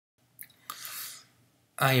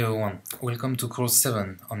Hi everyone, welcome to course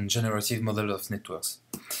 7 on generative model of networks.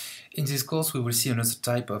 In this course we will see another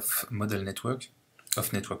type of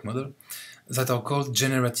network model that are called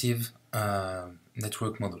generative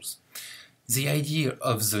network models. The idea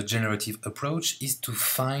of the generative approach is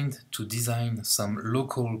to design some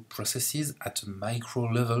local processes at a micro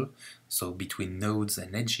level, so between nodes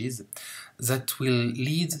and edges, that will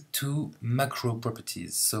lead to macro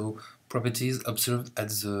properties, so properties observed at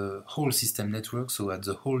the whole system network, so at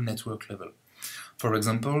the whole network level. For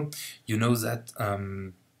example, you know that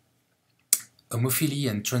homophily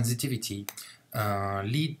and transitivity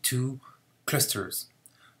lead to clusters.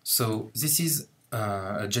 So this is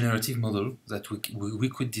a generative model that we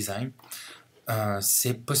could design,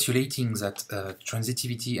 say postulating that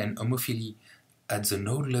transitivity and homophily at the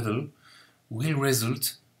node level will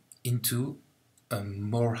result into a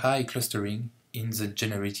more high clustering in the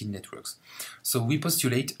generated networks. So we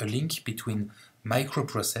postulate a link between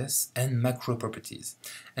microprocess and macro properties.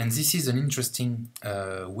 And this is an interesting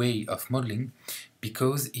way of modeling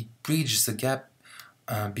because it bridges the gap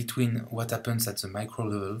between what happens at the micro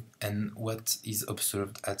level and what is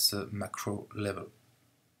observed at the macro level.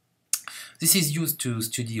 This is used to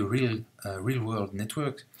study real-world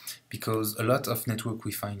network because a lot of networks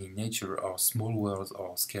we find in nature are small worlds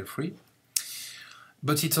or scale-free.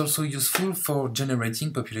 But it's also useful for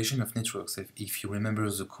generating population of networks. If you remember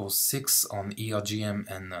the course 6 on ERGM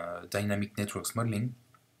and dynamic networks modeling,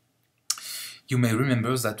 you may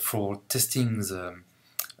remember that for testing the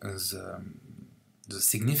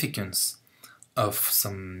significance of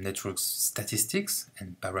some network statistics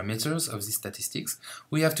and parameters of these statistics,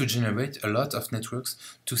 we have to generate a lot of networks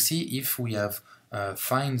to see if we have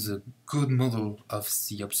find the good model of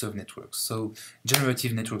the observed networks. So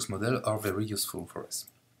generative networks model are very useful for us.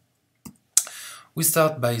 We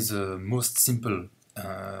start by the most simple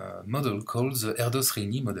model called the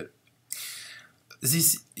Erdos-Rényi model.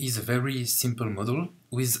 This is a very simple model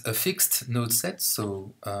with a fixed node set,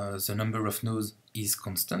 so the number of nodes is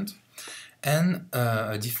constant, and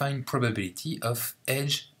a defined probability of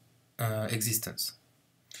edge existence.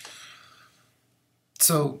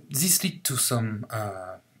 So this leads to some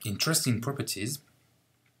interesting properties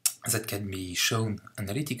that can be shown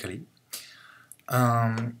analytically.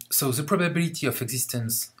 So the probability of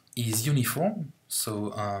existence is uniform,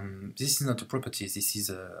 so this is not a property, this is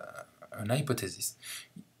an hypothesis.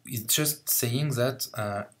 It's just saying that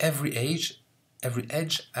every edge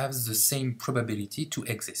has the same probability to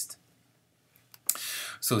exist.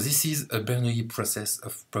 So this is a Bernoulli process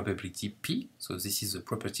of probability P, so this is a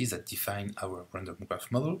property that defines our random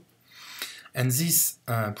graph model. And this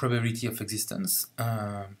probability of existence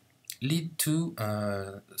lead to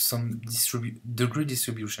some degree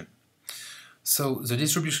distribution. So the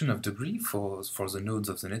distribution of degree for the nodes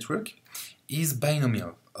of the network is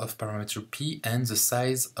binomial of parameter P and the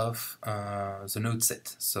size of the node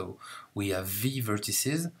set. So we have V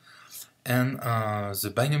vertices, and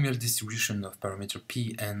the binomial distribution of parameter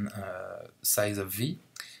P and size of V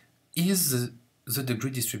is the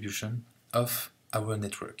degree distribution of our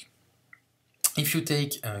network. If you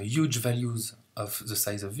take huge values of the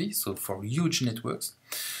size of V, so for huge networks,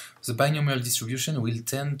 the binomial distribution will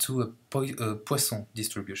tend to a Poisson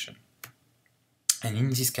distribution. And in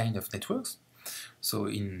this kind of networks, so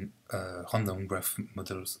in random graph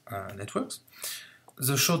models networks,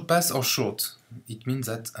 the short paths are short. It means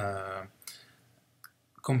that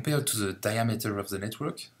compared to the diameter of the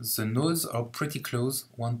network, the nodes are pretty close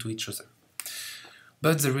one to each other.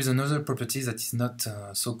 But there is another property that is not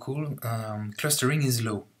so cool. Clustering is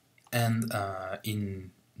low, and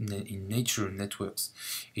in nature networks,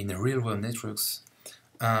 in real-world networks,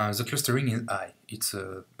 the clustering is high. It's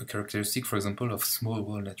a characteristic, for example, of small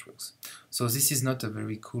world networks. So this is not a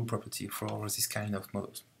very cool property for this kind of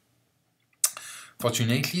models.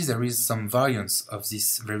 Fortunately, there is some variance of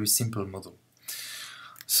this very simple model.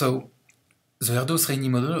 So the Erdos-Rényi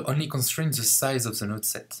model only constrains the size of the node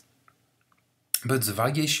set. But the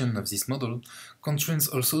variation of this model constrains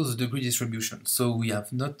also the degree distribution. So we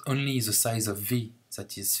have not only the size of V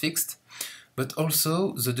that is fixed, but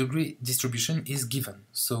also the degree distribution is given.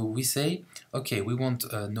 So we say, okay, we want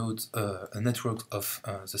a network of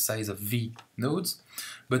the size of V nodes,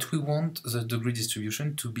 but we want the degree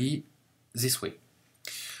distribution to be this way.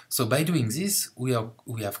 So by doing this, we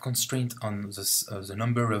have constraint on the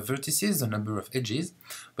number of vertices, the number of edges,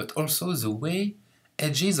 but also the way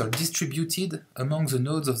edges are distributed among the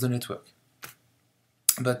nodes of the network.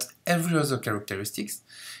 But every other characteristic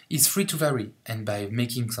is free to vary, and by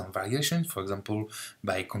making some variation, for example,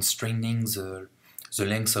 by constraining the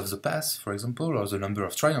length of the path, for example, or the number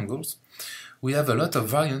of triangles, we have a lot of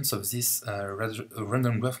variants of these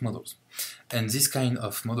random graph models. And these kind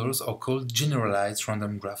of models are called generalized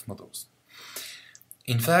random graph models.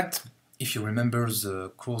 In fact, if you remember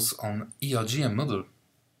the course on ERGM model,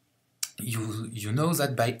 you know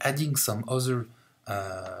that by adding some other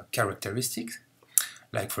characteristics,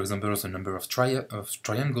 like for example the number of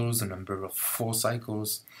triangles, the number of 4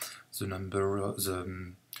 cycles, the number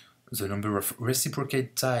of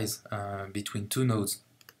reciprocate ties between 2 nodes,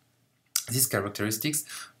 these characteristics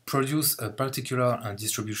produce a particular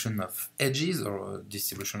distribution of edges or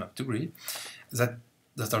distribution of degree that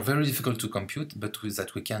are very difficult to compute, but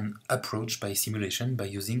that we can approach by simulation by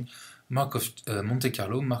using Monte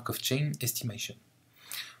Carlo Markov chain estimation.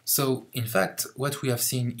 So, in fact, what we have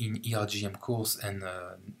seen in ERGM course and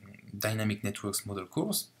dynamic networks model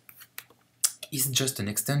course is just an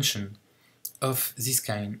extension of this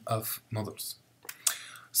kind of models.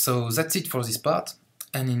 So that's it for this part,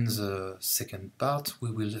 and in the second part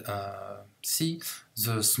we will see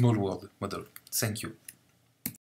the small world model. Thank you.